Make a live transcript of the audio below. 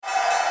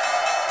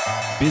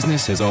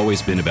Business has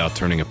always been about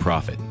turning a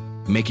profit,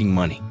 making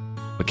money.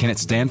 But can it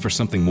stand for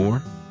something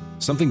more?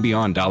 Something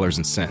beyond dollars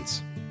and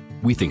cents?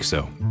 We think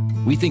so.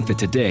 We think that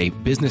today,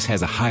 business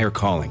has a higher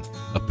calling,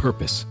 a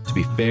purpose to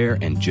be fair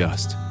and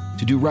just,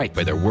 to do right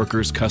by their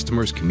workers,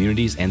 customers,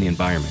 communities, and the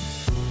environment.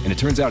 And it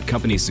turns out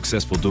companies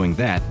successful doing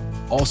that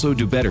also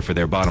do better for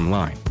their bottom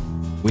line.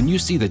 When you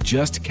see the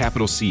Just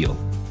Capital seal,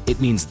 it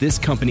means this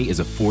company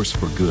is a force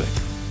for good.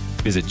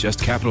 Visit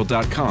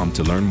justcapital.com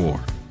to learn more.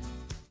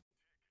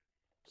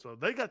 So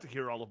they got to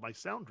hear all of my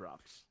sound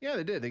drops. Yeah,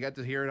 they did. They got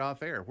to hear it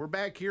off air. We're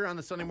back here on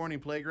the Sunday Morning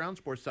Playground,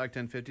 Sports Talk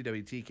 1050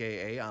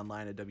 WTKA,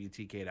 online at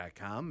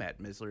WTK.com.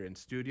 Matt Misler in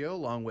studio,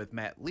 along with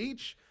Matt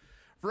Leach.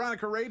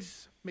 Veronica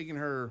Rates making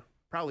her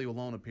probably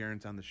alone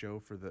appearance on the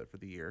show for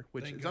the year,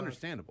 which is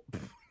understandable.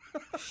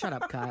 Shut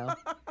up, Kyle.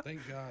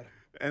 Thank God.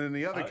 And then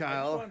the other Kyle.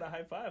 I just wanted a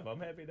high five.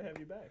 I'm happy to have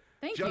you back.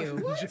 Thank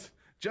you.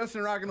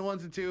 Justin rocking the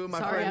ones and two.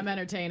 Sorry, I'm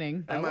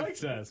entertaining. I like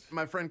this.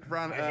 My friend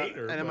Veronica, I hate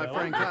her, and then but my I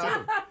friend like her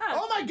Kyle.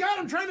 Oh my God,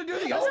 I'm trying to do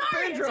the old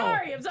intro.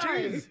 I'm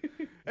sorry. Jeez.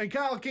 And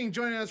Kyle King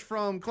joining us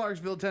from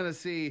Clarksville,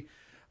 Tennessee.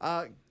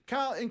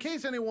 Kyle, in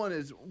case anyone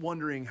is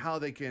wondering how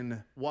they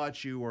can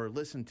watch you or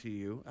listen to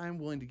you, I'm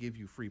willing to give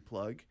you a free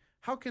plug.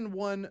 How can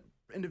one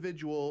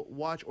individual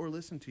watch or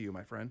listen to you,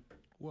 my friend?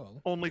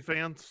 Well,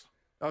 OnlyFans.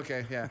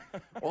 Okay, yeah.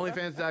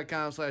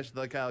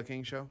 Onlyfans.com/The Kyle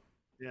King Show.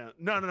 Yeah,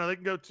 no. They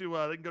can go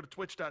to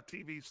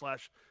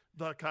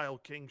twitch.tv/The Kyle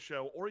King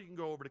Show, or you can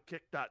go over to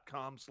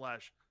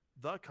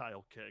kick.com/The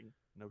Kyle King.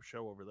 No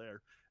show over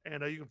there.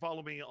 And you can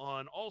follow me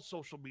on all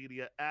social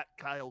media at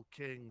Kyle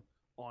King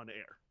on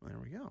air. There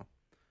we go.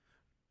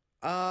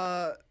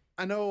 I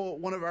know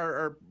one of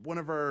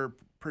our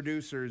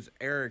producers,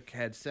 Eric,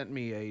 had sent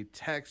me a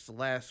text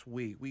last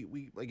week.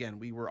 We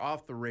were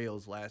off the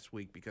rails last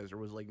week because there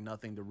was like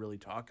nothing to really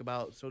talk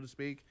about, so to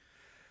speak.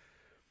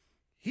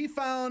 He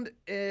found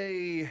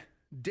a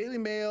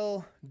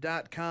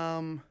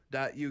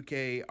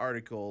dailymail.com.uk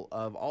article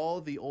of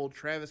all the old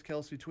Travis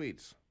Kelce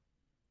tweets.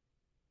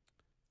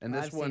 And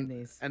this I've seen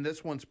these. And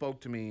this one spoke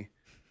to me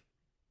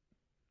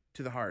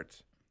to the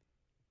heart.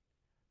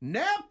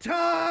 Nap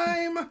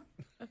time!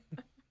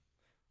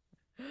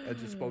 It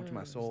just spoke to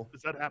my soul.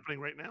 Is that happening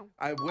right now?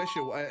 I wish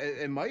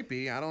it might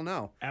be. I don't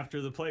know.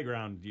 After the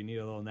playground, you need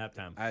a little nap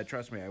time.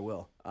 Trust me, I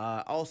will.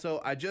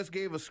 Also, I just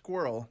gave a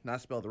squirrel, not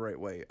spelled the right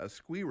way, a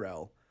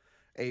squirrel,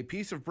 a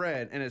piece of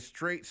bread, and it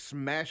straight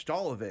smashed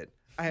all of it.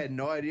 I had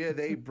no idea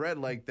they ate bread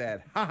like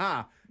that. Ha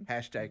ha.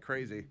 #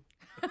 crazy.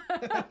 what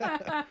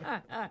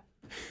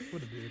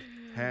a dude.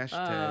 # crazy.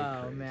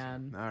 Oh,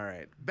 man. All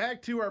right.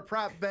 Back to our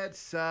prop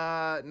bets.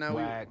 Now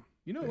Whack.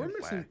 You know, we're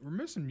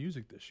missing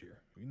music this year.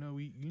 You know,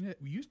 we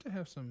used to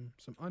have some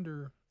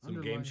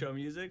Game show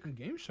music.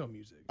 Game show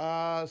music.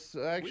 So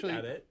actually, We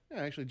got it.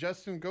 Yeah, actually,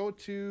 Justin, go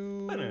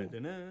to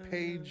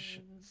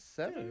page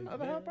 7 of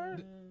the hot bar.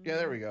 Yeah,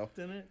 there we go.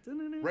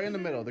 Right in the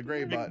middle, the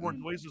gray Make button. more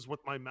noises with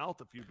my mouth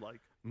if you'd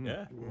like.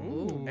 Yeah.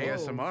 Ooh.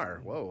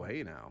 ASMR. Whoa,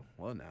 hey now.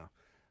 Well now.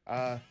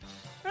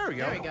 There we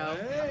go. There we go.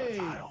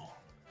 Hey,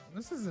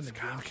 this isn't a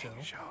Kyle game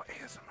King show. Show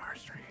ASMR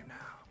stream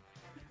now.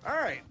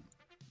 All right.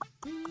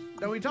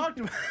 Now we talked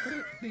about.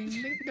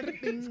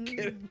 It's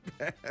getting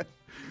bad.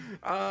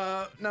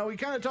 Now we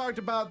kind of talked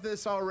about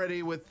this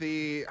already with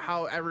the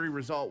how every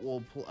result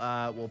will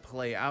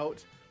play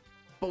out,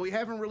 but we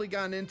haven't really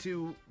gotten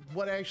into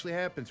what actually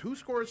happens. Who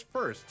scores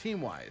first,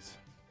 team wise?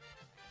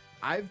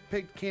 I've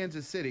picked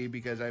Kansas City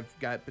because I've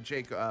got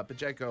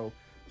Pacheco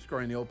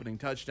scoring the opening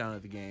touchdown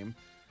of the game.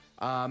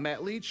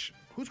 Matt Leach,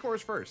 who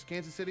scores first,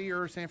 Kansas City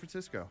or San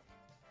Francisco?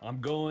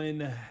 I'm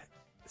going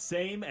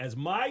same as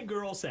my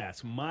girl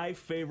Sass, my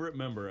favorite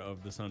member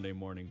of the Sunday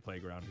Morning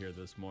Playground here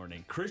this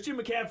morning. Christian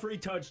McCaffrey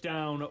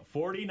touchdown,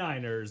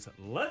 49ers.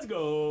 Let's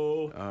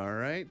go. All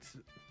right.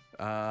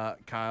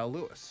 Kyle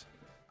Lewis.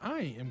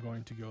 I am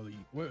going to go.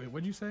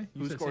 What'd you say?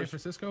 You Who said scores? San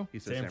Francisco. He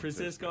said San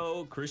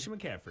Francisco, Christian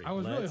McCaffrey. I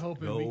was really Let's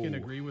hoping go. we can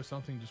agree with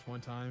something just one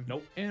time.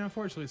 Nope. And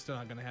unfortunately, it's still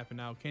not going to happen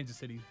now. Kansas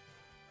City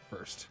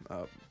first.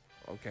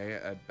 Okay,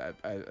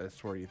 I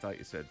swear you thought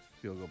you said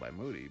field goal by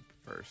Moody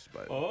first,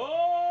 but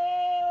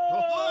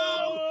Oh,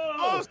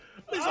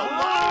 he's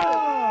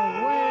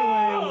Oh,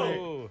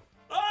 wait.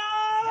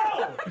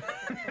 Oh!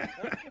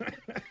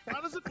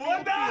 How does it feel What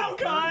to be now, a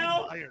dirty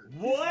Kyle? liar?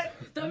 What?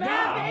 The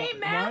math ain't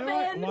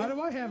mapping. Why do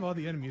I have all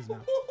the enemies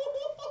now?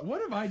 What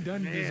have I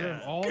done to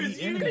deserve all the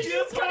you enemies?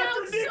 just Put out so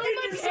contradicted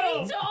much yourself.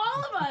 hate to all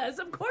of us.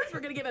 Of course,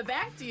 we're gonna give it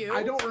back to you.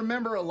 I don't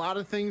remember a lot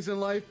of things in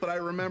life, but I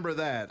remember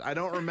that. I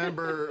don't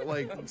remember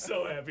like I'm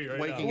so happy right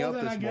waking now. up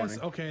Well, then this I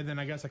guess morning. then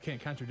I guess I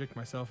can't contradict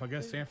myself. I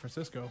guess San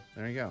Francisco.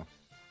 There you go.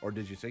 Or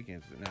did you say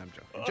Kansas City? No, I'm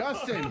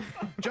joking.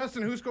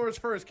 Justin, who scores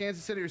first,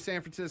 Kansas City or San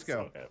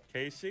Francisco?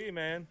 KC,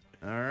 man.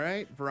 All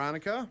right,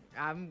 Veronica.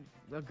 I'm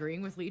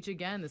agreeing with Leach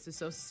again. This is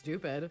so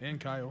stupid.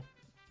 And Kyle.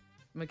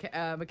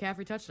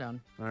 McCaffrey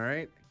touchdown. All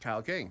right,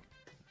 Kyle King.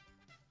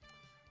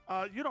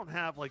 You don't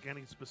have like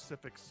any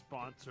specific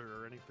sponsor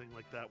or anything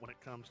like that when it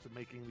comes to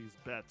making these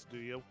bets, do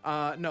you?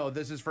 No,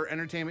 this is for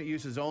entertainment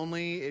uses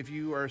only. If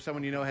you or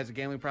someone you know has a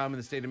gambling problem in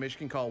the state of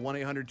Michigan, call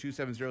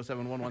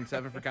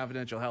 1-800-270-7117 for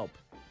confidential help.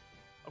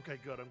 Okay,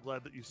 good. I'm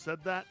glad that you said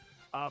that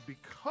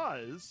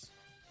because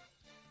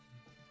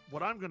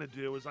what I'm going to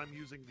do is I'm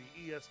using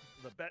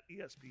the Bet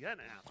ESPN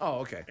app. Oh,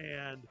 okay.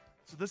 And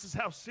so this is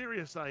how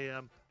serious I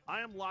am.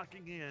 I am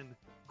locking in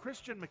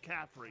Christian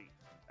McCaffrey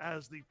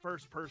as the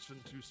first person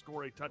to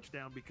score a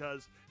touchdown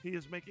because he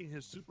is making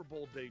his Super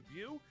Bowl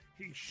debut.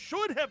 He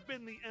should have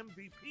been the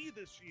MVP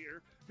this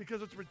year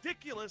because it's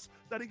ridiculous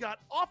that he got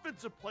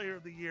Offensive Player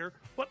of the Year,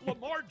 but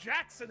Lamar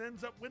Jackson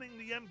ends up winning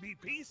the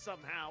MVP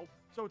somehow.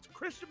 So it's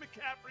Christian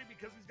McCaffrey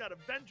because he's got a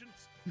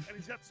vengeance and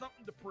he's got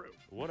something to prove.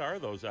 What are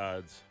those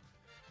odds?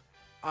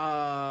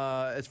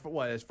 As for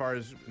what? As far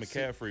as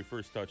McCaffrey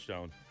first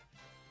touchdown.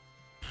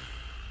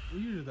 Well,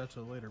 usually that's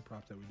a later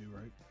prop that we do,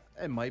 right?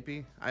 It might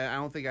be. I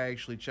don't think I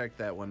actually checked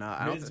that one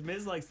out.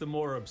 Miz likes the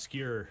more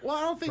obscure. Well,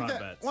 I don't think prop that.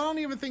 bets. Well, I don't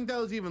even think that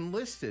was even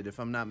listed, if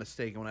I'm not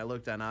mistaken, when I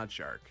looked on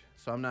OddsShark.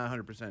 So I'm not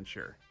 100%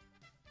 sure.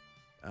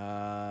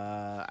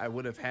 I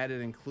would have had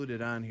it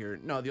included on here.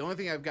 No, the only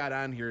thing I've got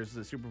on here is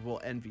the Super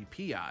Bowl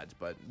MVP odds,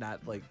 but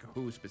not like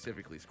who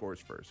specifically scores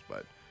first.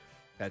 But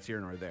that's here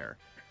nor there.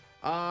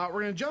 We're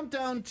gonna jump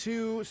down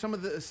to some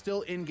of the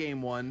still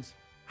in-game ones.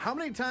 How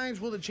many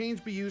times will the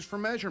change be used for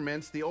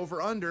measurements? The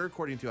over-under,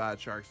 according to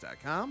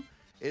oddsharks.com,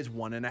 is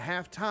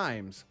 1.5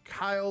 times.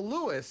 Kyle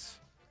Lewis,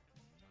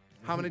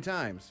 how many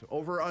times?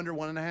 Over or under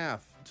 1.5?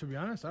 To be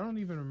honest, I don't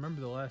even remember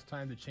the last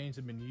time the chains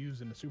have been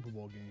used in a Super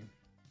Bowl game,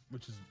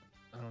 which is,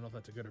 I don't know if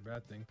that's a good or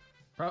bad thing.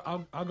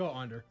 I'll go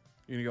under.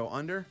 You're gonna go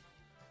under?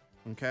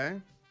 Okay.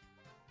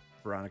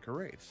 Veronica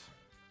rates.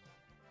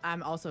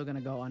 I'm also going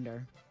to go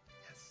under.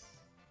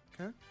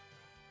 Okay.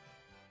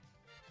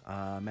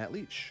 Matt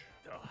Leach.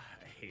 Oh,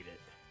 I hate it.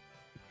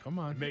 Come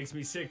on. It makes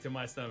me sick to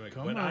my stomach.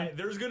 Come but on.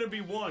 there's going to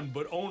be one,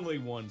 but only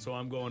one, so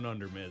I'm going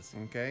under, Miz.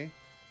 Okay.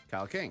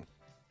 Kyle King.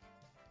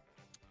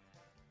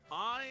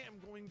 I am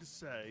going to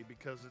say,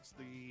 because it's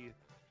the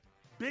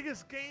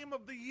biggest game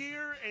of the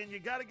year and you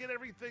got to get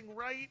everything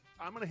right,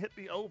 I'm going to hit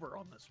the over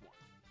on this one.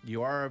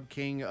 You are a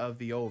king of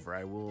the over.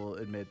 I will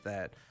admit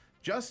that.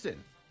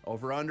 Justin,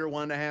 over under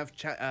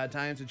 1.5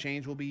 times the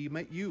change will be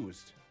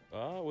used.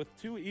 With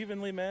two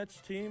evenly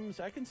matched teams,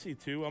 I can see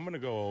two. I'm going to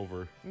go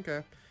over.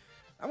 Okay.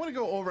 I'm going to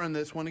go over on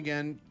this one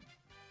again,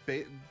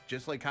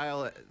 just like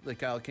Kyle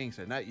King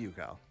said. Not you,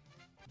 Kyle.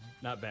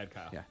 Not bad,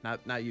 Kyle. Yeah,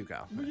 not you,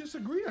 Kyle. We just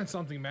agreed on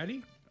something,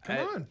 Maddie. Come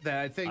on. That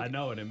I think I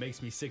know, and it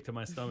makes me sick to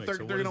my stomach, they're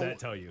so what does gonna- that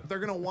tell you? they're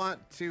going to want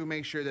to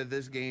make sure that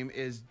this game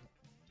is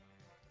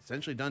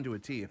essentially done to a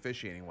T,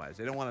 officiating-wise.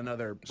 They don't want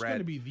another It's going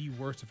to Brad. be the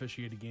worst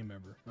officiated game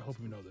ever. I hope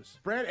you know this.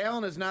 Brad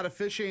Allen is not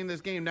officiating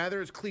this game.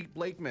 Neither is Cleet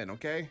Blakeman,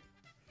 okay?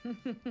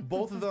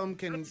 Both of them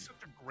can... That's such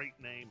a great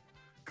name.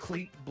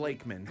 Cleet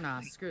Blakeman.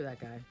 Nah, screw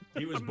that guy.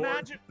 He was born.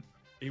 Imagine,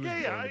 He was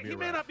yeah, born to be he a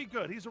may ref. not be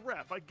good. He's a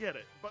ref. I get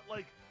it. But,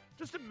 like,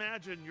 just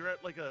imagine you're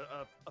at, like,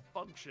 a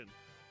function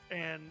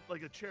and,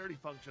 like, a charity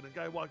function, and a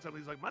guy walks up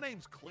and he's like, my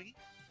name's Cleet.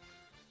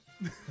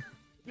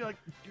 You're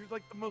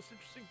like the most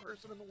interesting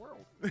person in the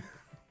world.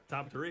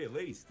 Top three at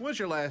least. What's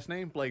your last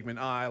name? Blakeman.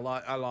 Oh, I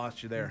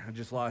lost you there. I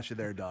just lost you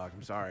there, dog.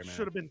 I'm sorry, man.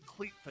 Should have been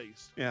Cleat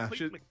Face. Yeah, Cleat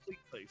should- McCleat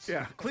Face.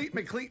 Yeah, Cleet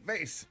McCleat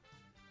face.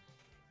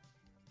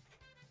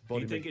 Do you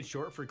Bodie think Mc- it's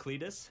short for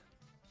Cletus?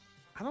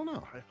 I don't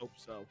know. I hope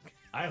so.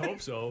 I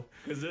hope so,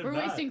 because We're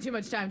wasting too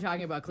much time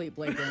talking about Cleet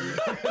Blakeman.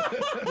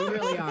 We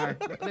really are.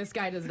 This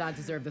guy does not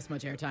deserve this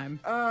much airtime.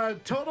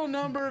 Total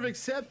number of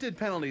accepted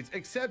penalties.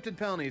 Accepted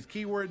penalties.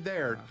 Keyword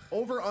there.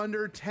 Over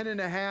under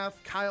 10.5.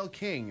 Kyle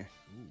King.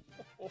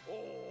 Oh,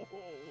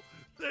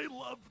 they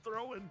love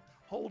throwing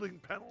holding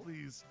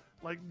penalties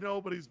like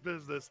nobody's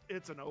business.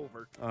 It's an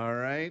over. All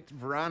right.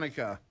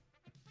 Veronica.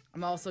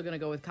 I'm also going to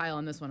go with Kyle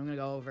on this one. I'm going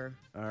to go over.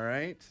 All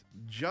right.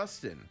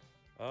 Justin.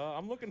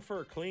 I'm looking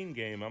for a clean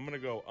game. I'm going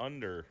to go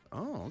under.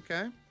 Oh,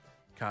 okay.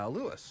 Kyle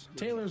Lewis.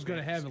 Taylor's going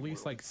to have at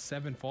least like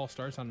 7 false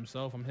starts on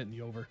himself. I'm hitting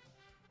the over.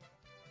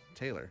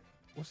 Taylor.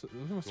 What's the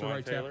Juwan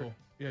right Taylor? tackle?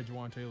 Yeah,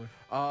 Jawan Taylor.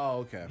 Oh,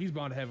 okay. He's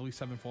bound to have at least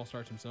 7 false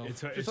starts himself.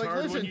 It's like,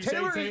 hard listen, when you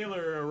Taylor- say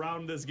Taylor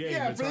around this game.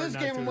 Yeah, it's for hard this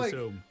not game, to I'm like,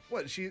 assume.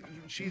 what? She's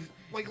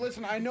like,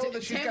 listen. I know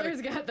that she's got.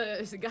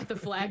 Taylor's got the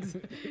flags.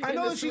 I in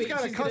know the that she's suite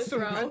got a gonna custom.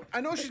 throw.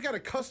 I know she's got a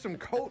custom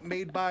coat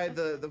made by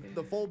the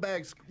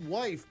fullback's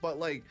wife, but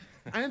like,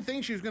 I didn't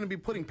think she was going to be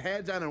putting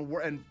pads on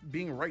and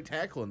being a right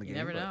tackle in the game.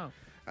 never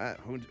but,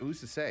 know. Who's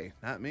to say?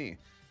 Not me.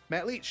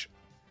 Matt Leach.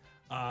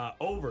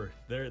 Over.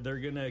 They're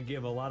gonna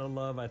give a lot of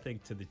love, I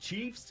think, to the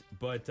Chiefs,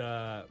 but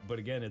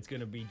again, it's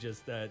gonna be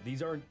just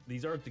these aren't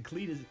the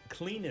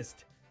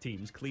cleanest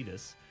teams,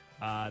 Cletus,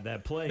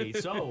 that play.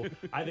 So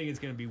I think it's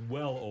gonna be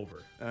well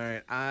over. All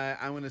right,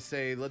 I'm going to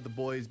say let the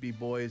boys be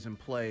boys and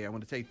play. I'm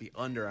going to take the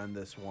under on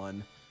this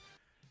one.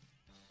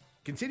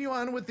 Continue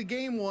on with the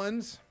game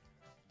ones.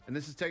 And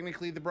this is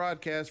technically the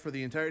broadcast for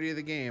the entirety of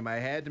the game. I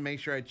had to make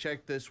sure I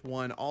checked this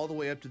one all the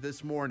way up to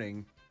this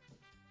morning.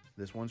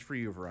 This one's for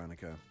you,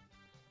 Veronica.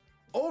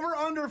 Over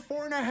under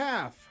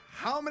 4.5.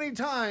 How many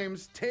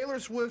times Taylor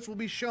Swift will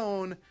be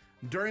shown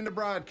during the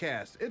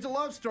broadcast? It's a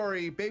love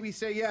story. Baby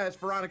say yes.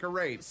 Veronica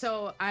rates.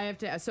 So I have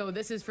to. So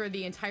this is for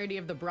the entirety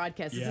of the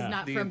broadcast. This Yeah. is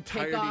not The from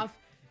entirety- kickoff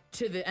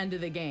to the end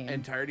of the game.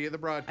 Entirety of the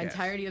broadcast.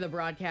 Entirety of the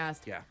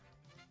broadcast. Yeah.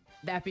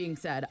 That being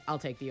said, I'll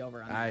take the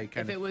over on that. I kind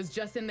If of- it was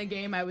just in the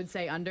game, I would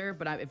say under.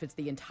 But if it's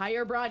the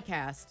entire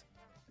broadcast,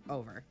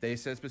 over. They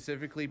said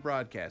specifically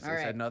broadcast. They All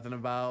said right. nothing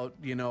about,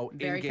 in game or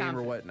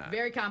confident. whatnot.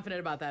 Very confident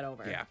about that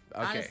over. Yeah,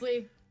 okay.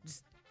 Honestly,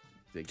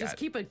 They got just it.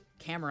 keep a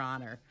camera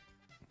on her.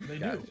 They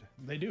Gotcha. do.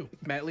 They do.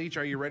 Matt Leach,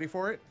 are you ready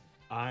for it?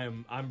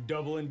 I'm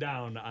doubling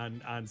down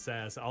on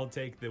Sass. I'll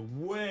take the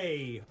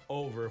way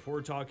over if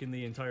we're talking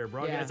the entire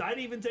broadcast. Yeah. I'd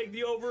even take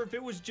the over if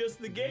it was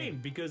just the game,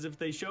 because if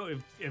they show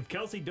if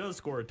Kelsey does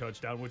score a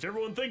touchdown, which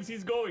everyone thinks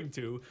he's going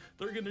to,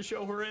 they're going to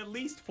show her at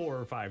least 4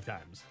 or 5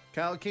 times.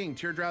 Kyle King,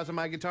 Teardrops on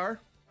My Guitar.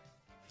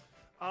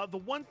 The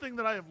one thing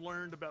that I have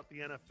learned about the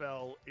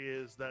NFL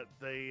is that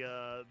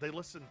they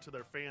listen to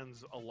their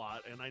fans a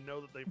lot, and I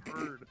know that they've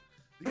heard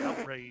the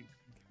outrage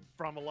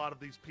from a lot of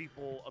these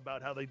people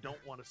about how they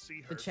don't want to see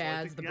her. The So I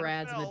Chads, think the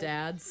Brads, and the NFL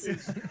Dads. the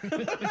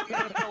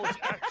NFL is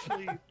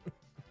actually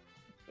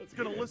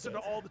going to listen to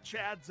all the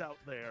Chads out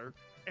there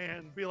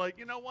and be like,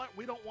 you know what?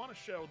 We don't want to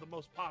show the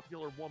most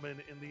popular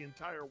woman in the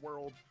entire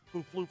world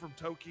who flew from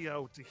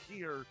Tokyo to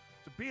here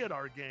to be at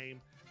our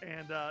game.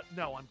 And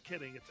no, I'm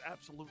kidding. It's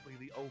absolutely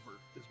the over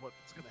is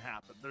what's going to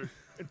happen.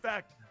 In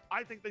fact,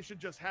 I think they should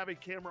just have a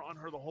camera on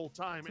her the whole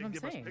time That's and what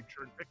give I'm us saying.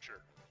 picture in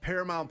picture.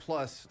 Paramount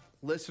Plus,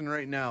 listen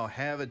right now.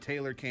 Have a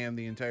Taylor cam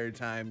the entire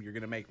time. You're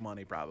going to make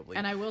money probably.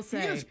 And I will you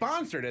say- get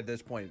sponsored at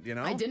this point,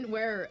 I didn't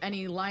wear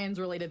any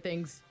Lions-related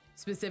things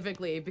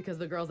specifically because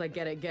the girls that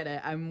get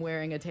it. I'm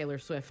wearing a Taylor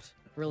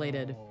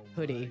Swift-related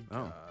hoodie.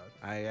 Oh,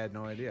 I had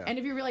no idea. And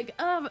if you're like,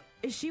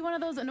 is she one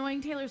of those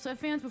annoying Taylor Swift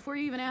fans before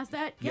you even asked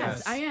that? Yes,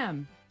 Yes. I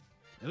am.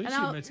 At least And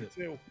she I'll- admits it.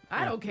 Too.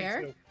 I don't Me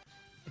care. too.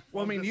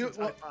 well, I mean, Distance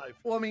high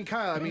five.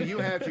 Kyle, I mean, you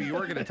have to. You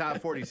work at a top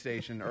 40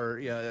 station or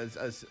a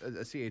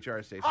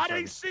CHR station. Hot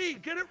sorry. AC,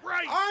 get it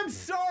right. I'm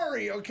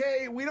sorry,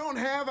 okay? We don't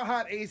have a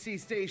hot AC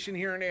station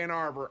here in Ann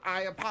Arbor.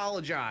 I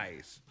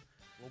apologize.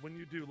 Well, when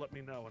you do, let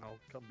me know and I'll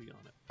come be on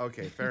it.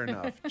 Okay, fair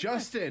enough.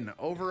 Justin,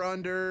 over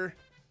under.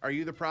 Are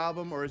you the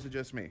problem or is it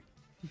just me?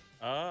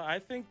 I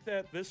think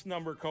that this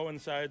number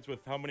coincides with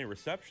how many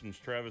receptions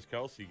Travis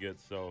Kelce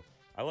gets. So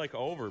I like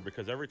over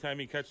because every time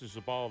he catches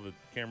the ball, the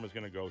camera's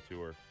going to go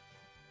to her.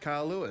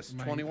 Kyle Lewis,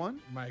 My- 21?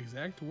 My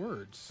exact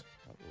words.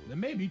 There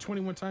may be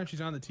 21 times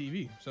she's on the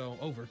TV, so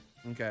over.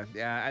 Okay.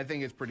 Yeah, I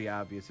think it's pretty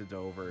obvious it's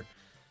over.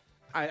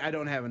 I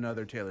don't have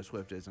another Taylor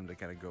Swiftism to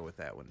kind of go with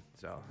that one.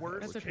 So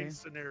Worst That's okay. case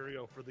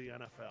scenario for the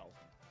NFL.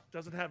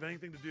 Doesn't have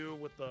anything to do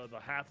with the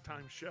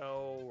halftime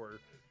show or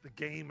the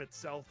game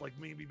itself, like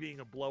maybe being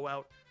a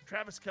blowout.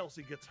 Travis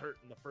Kelce gets hurt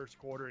in the first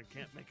quarter and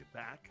can't make it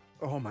back.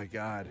 oh my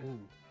God.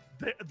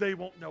 They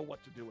won't know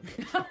what to do with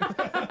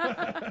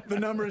it. The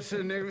numbers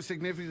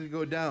significantly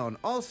go down.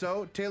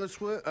 Also, Taylor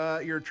Swift,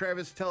 your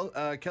Travis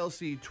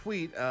Kelce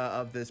tweet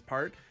of this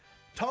part.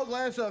 Tall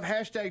glass of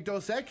hashtag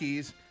Dos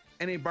Equis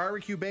and a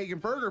barbecue bacon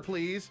burger,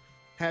 please.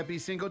 Happy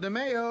Cinco de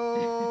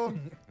Mayo.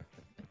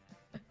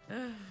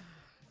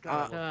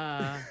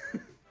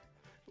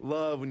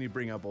 Love when you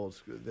bring up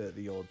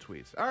the old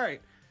tweets. All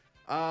right.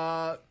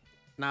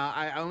 Now,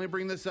 I only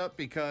bring this up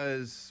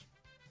because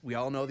we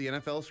all know the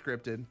NFL is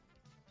scripted,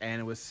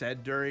 and it was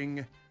said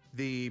during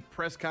the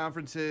press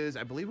conferences.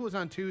 I believe it was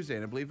on Tuesday,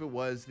 and I believe it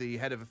was the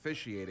head of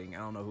officiating. I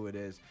don't know who it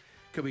is.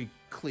 Could be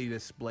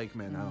Cletus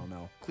Blakeman. I don't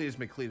know. Cletus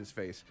McCletus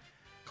face.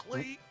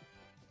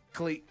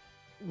 Cle,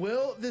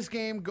 will this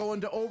game go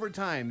into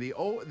overtime?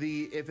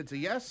 If it's a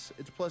yes,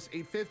 it's plus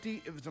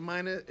 850. If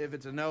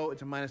it's a no,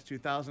 it's a minus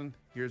 2,000.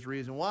 Here's the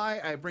reason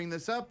why I bring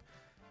this up.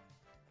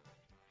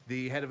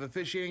 The head of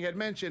officiating had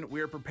mentioned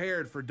we are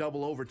prepared for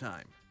double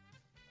overtime.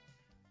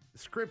 The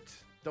script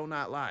do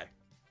not lie.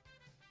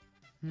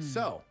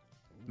 So,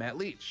 Matt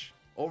Leach,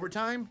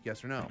 overtime,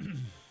 yes or no?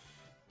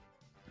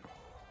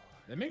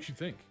 That makes you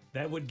think.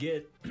 That would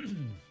get.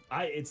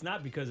 It's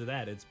not because of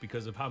that. It's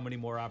because of how many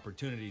more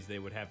opportunities they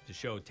would have to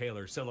show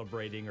Taylor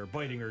celebrating or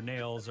biting her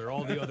nails or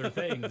all the other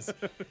things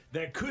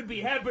that could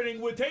be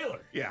happening with Taylor.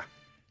 Yeah.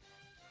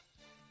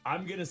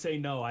 I'm going to say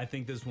no. I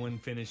think this one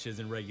finishes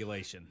in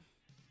regulation.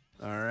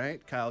 All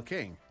right, Kyle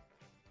King.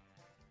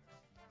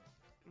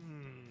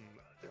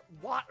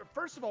 Why?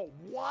 First of all,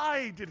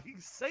 why did he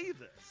say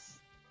this?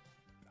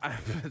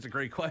 That's a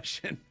great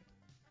question.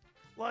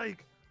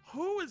 Like,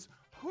 who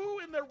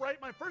in their right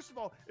mind? First of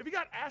all, if you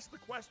got asked the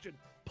question,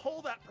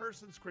 pull that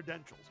person's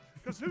credentials.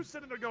 Because who's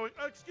sitting there going,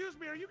 excuse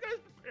me, are you guys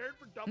prepared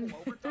for double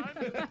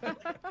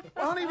overtime?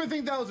 I don't even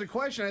think that was a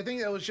question. I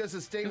think that was just a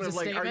statement It was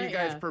of a like, are you statement,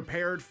 guys yeah.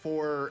 prepared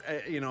for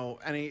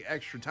any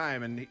extra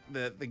time? And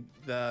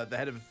the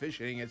head of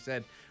officiating had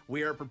said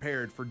we are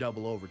prepared for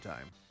double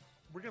overtime.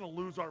 We're going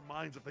to lose our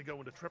minds if they go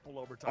into triple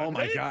overtime. Oh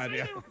my They didn't God, say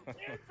yeah. they were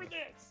prepared for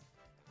this.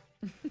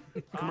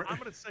 I'm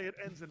going to say it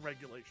ends in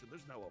regulation.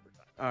 There's no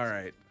overtime. All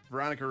right,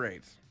 Veronica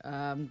rates.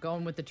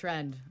 Going with the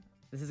trend.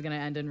 This is going to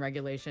end in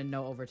regulation,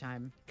 no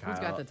overtime. Who's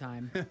Kyle. got the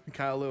time?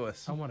 Kyle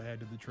Lewis. I want to add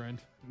to the trend.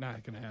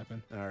 Not going to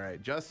happen. All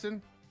right,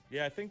 Justin.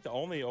 Yeah, I think the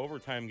only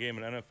overtime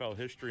game in NFL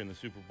history in the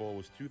Super Bowl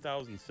was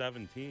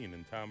 2017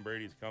 and Tom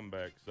Brady's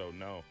comeback, so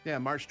no. Yeah,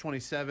 March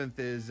 27th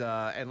is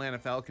Atlanta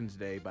Falcons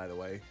Day, by the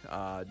way,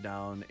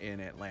 down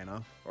in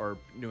Atlanta, or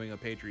New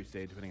England Patriots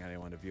Day, depending on how you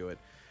want to view it.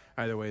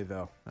 Either way,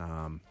 though,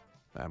 I'm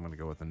going to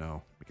go with a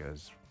no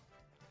because,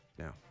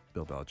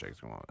 Bill Belichick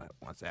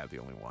wants to have the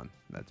only one.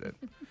 That's it.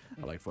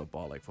 I like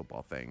football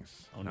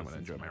things. On I'm to going to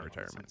enjoy my Cincinnati.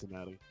 retirement.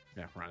 Cincinnati.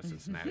 Yeah, we're on to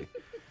Cincinnati.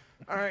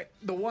 All right,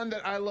 the one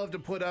that I love to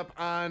put up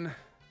on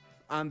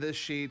this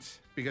sheet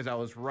because I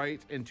was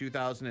right in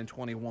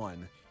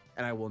 2021,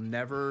 and I will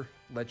never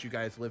let you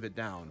guys live it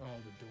down. Oh,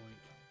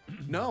 the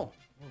doink. No.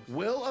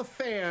 Will a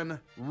fan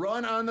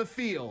run on the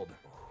field?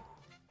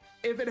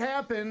 If it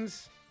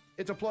happens,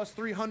 it's a plus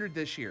 300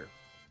 this year.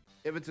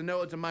 If it's a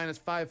no, it's a minus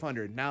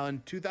 500. Now,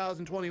 in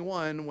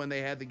 2021, when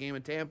they had the game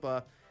in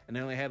Tampa, and they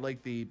only had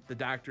like the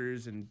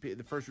doctors and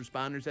the first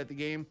responders at the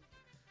game,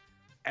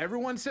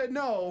 everyone said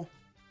no.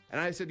 And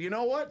I said, you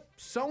know what?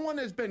 Someone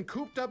has been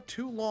cooped up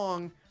too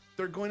long.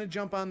 They're going to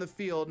jump on the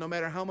field no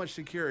matter how much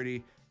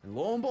security. And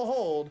lo and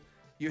behold,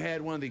 you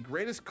had one of the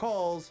greatest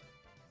calls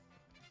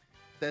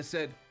that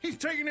said, he's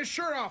taking his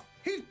shirt off.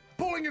 He's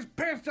pulling his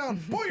pants down.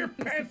 Pull your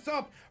pants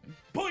up.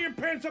 Pull your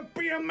pants up.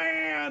 Be a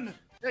man.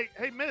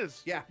 Hey,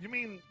 Miz. Yeah. You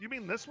mean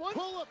this one?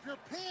 Pull up your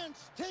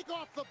pants, take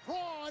off the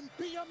bra, and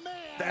be a man.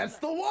 That's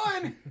the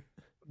one.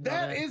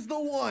 That it. is the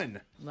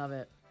one. Love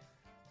it.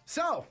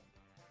 So,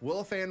 will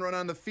a fan run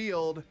on the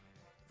field?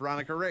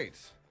 Veronica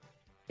rates.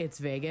 It's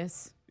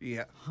Vegas.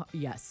 Yeah.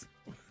 Yes,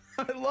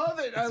 I love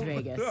it. it's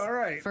Vegas. All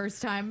right.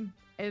 First time.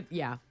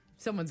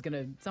 Someone's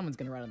gonna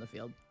run on the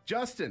field.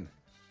 Justin.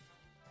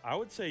 I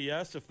would say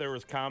yes if there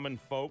was common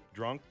folk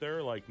drunk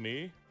there like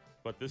me,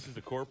 but this is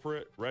a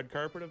corporate red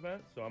carpet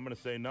event, so I'm going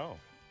to say no.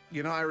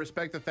 You know, I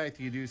respect the fact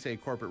that you do say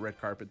corporate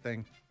red carpet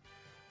thing,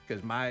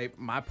 because my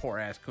poor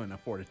ass couldn't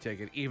afford a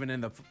ticket, even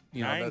in the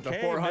the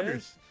 9K,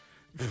 400s.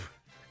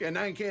 Yeah,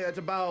 9K. That's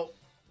about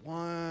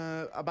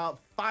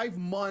 5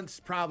 months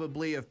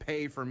probably of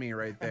pay for me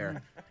right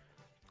there.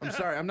 I'm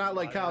sorry, I'm not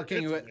like Kyle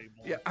King. It's Who, way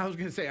more. yeah, I was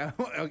gonna say.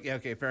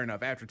 Okay, fair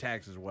enough. After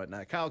taxes and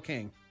whatnot, Kyle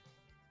King.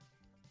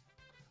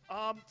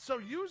 So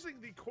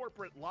using the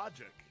corporate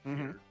logic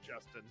here,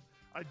 Justin,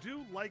 I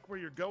do like where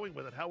you're going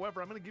with it.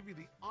 However, I'm going to give you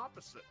the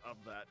opposite of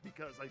that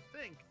because I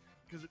think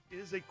because it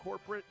is a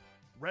corporate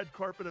red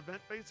carpet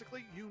event,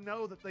 basically, you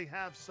know that they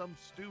have some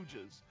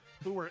stooges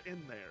who are in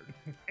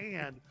there.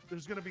 And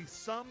there's going to be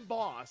some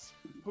boss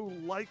who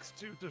likes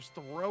to just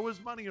throw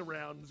his money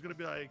around and is going to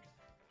be like,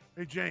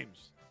 hey,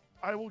 James,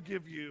 I will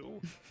give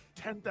you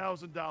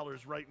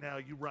 $10,000 right now.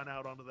 You run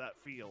out onto that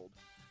field.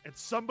 And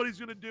somebody's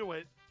going to do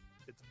it.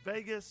 It's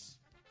Vegas.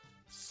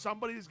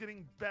 Somebody is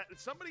getting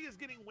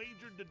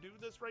wagered to do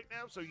this right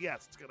now. So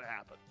yes, it's gonna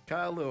happen.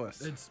 Kyle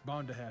Lewis. It's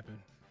bound to happen.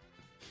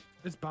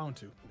 It's bound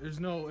to. There's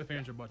no ifs,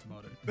 ands, or buts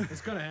about it.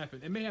 It's going to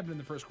happen. It may happen in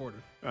the first quarter.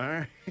 All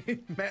right,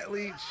 Matt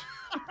Leach.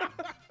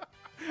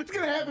 It's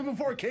gonna happen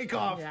before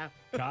kickoff. Yeah.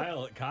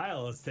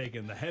 Kyle is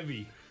taking the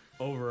heavy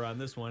over on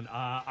this one.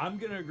 I'm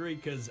gonna agree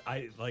because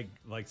I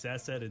like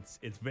Sass said, it's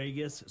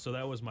Vegas, so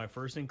that was my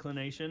first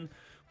inclination.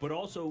 But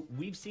also,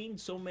 we've seen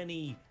so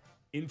many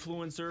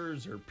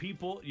influencers or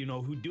people,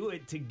 who do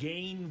it to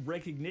gain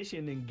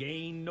recognition and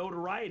gain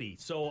notoriety.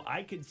 So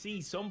I could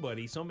see some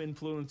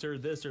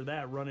influencer, this or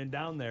that, running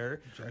down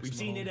there. Jackson We've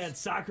seen it Mahomes. at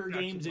soccer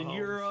games in Mahomes.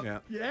 Europe. Yeah.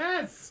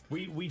 Yes!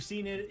 We've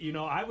seen it.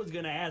 I was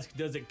gonna ask,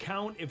 does it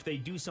count if they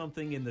do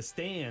something in the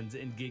stands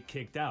and get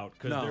kicked out?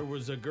 Because No. there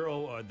was a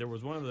girl, there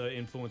was one of the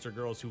influencer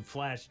girls who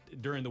flashed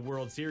during the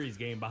World Series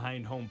game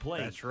behind home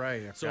plate. That's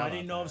right. So I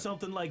didn't know if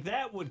something like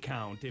that would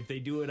count if they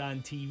do it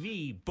on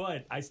TV.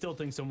 But I still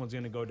think someone's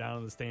gonna go down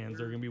in the stands.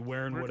 They're gonna be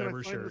wearing Where can I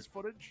whatever find shirt. this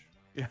footage?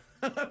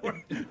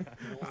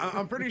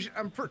 I'm pretty sure.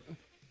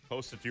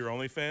 Post it to your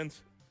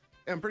OnlyFans.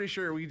 I'm pretty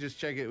sure we just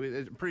check it.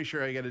 I'm pretty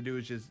sure all you got to do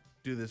is just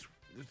do this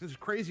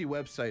crazy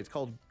website. It's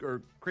called,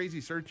 or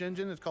crazy search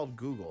engine. It's called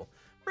Google.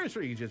 I'm pretty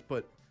sure you just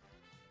put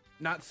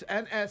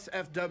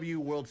NSFW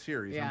World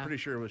Series. I'm Yeah. pretty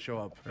sure it would show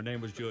up. Her name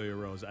was Julia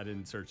Rose. I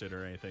didn't search it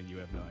or anything. You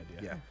have no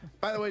idea. Yeah.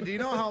 By the way, do you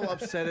know how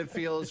upset it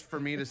feels for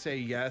me to say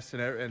yes,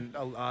 and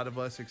a lot of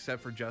us,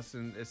 except for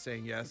Justin, is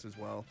saying yes as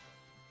well?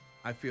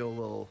 I feel a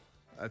little.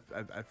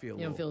 I feel.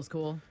 You don't feel as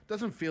cool.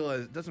 Doesn't feel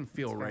right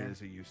fair.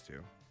 as it used to.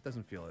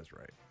 Doesn't feel as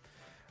right.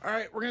 All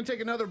right, we're gonna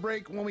take another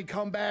break. When we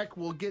come back,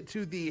 we'll get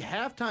to the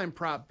halftime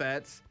prop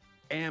bets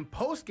and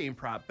post-game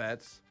prop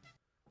bets.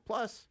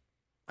 Plus,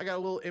 I got a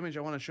little image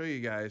I want to show you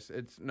guys.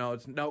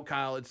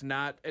 Kyle. It's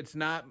not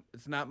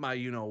my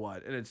you know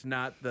what, and it's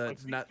not the. Like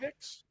It's not.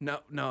 pics? No,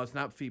 it's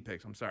not feet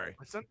pics. I'm sorry.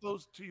 I sent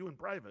those to you in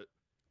private.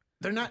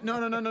 They're not. No,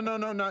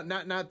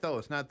 not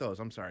those. Not those.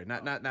 I'm sorry.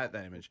 Not that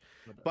image.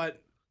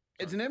 But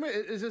it's an image.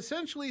 It's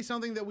essentially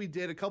something that we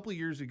did a couple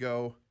years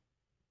ago.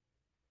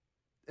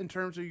 In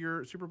terms of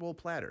your Super Bowl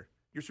platter,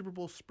 your Super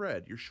Bowl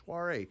spread, your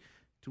soiree,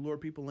 to lure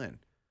people in.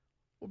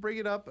 We'll bring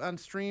it up on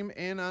stream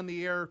and on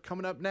the air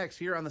coming up next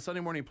here on the Sunday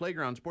Morning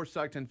Playground. Sports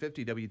Talk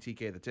 1050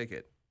 WTK, The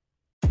Ticket.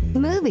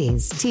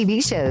 Movies,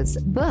 TV shows,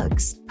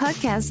 books,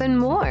 podcasts, and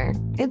more.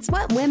 It's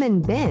What Women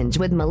Binge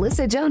with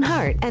Melissa Joan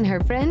Hart and her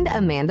friend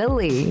Amanda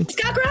Lee.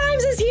 Scott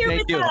Grimes is here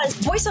with us.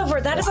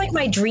 Voiceover, that is like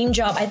my dream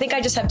job. I think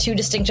I just have too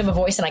distinctive a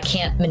voice and I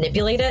can't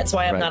manipulate it. That's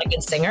why I'm not a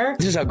good singer.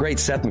 This is how great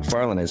Seth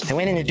MacFarlane is. I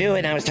went in to do it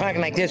and I was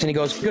talking like this and he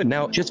goes, good,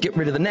 now just get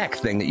rid of the neck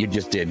thing that you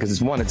just did because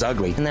it's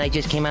ugly. And then I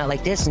just came out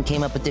like this and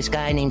came up with this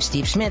guy named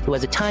Steve Smith who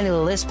has a tiny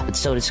little lisp, but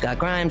so does Scott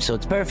Grimes, so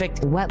it's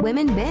perfect. What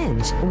Women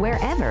Binge,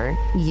 wherever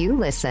you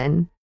listen.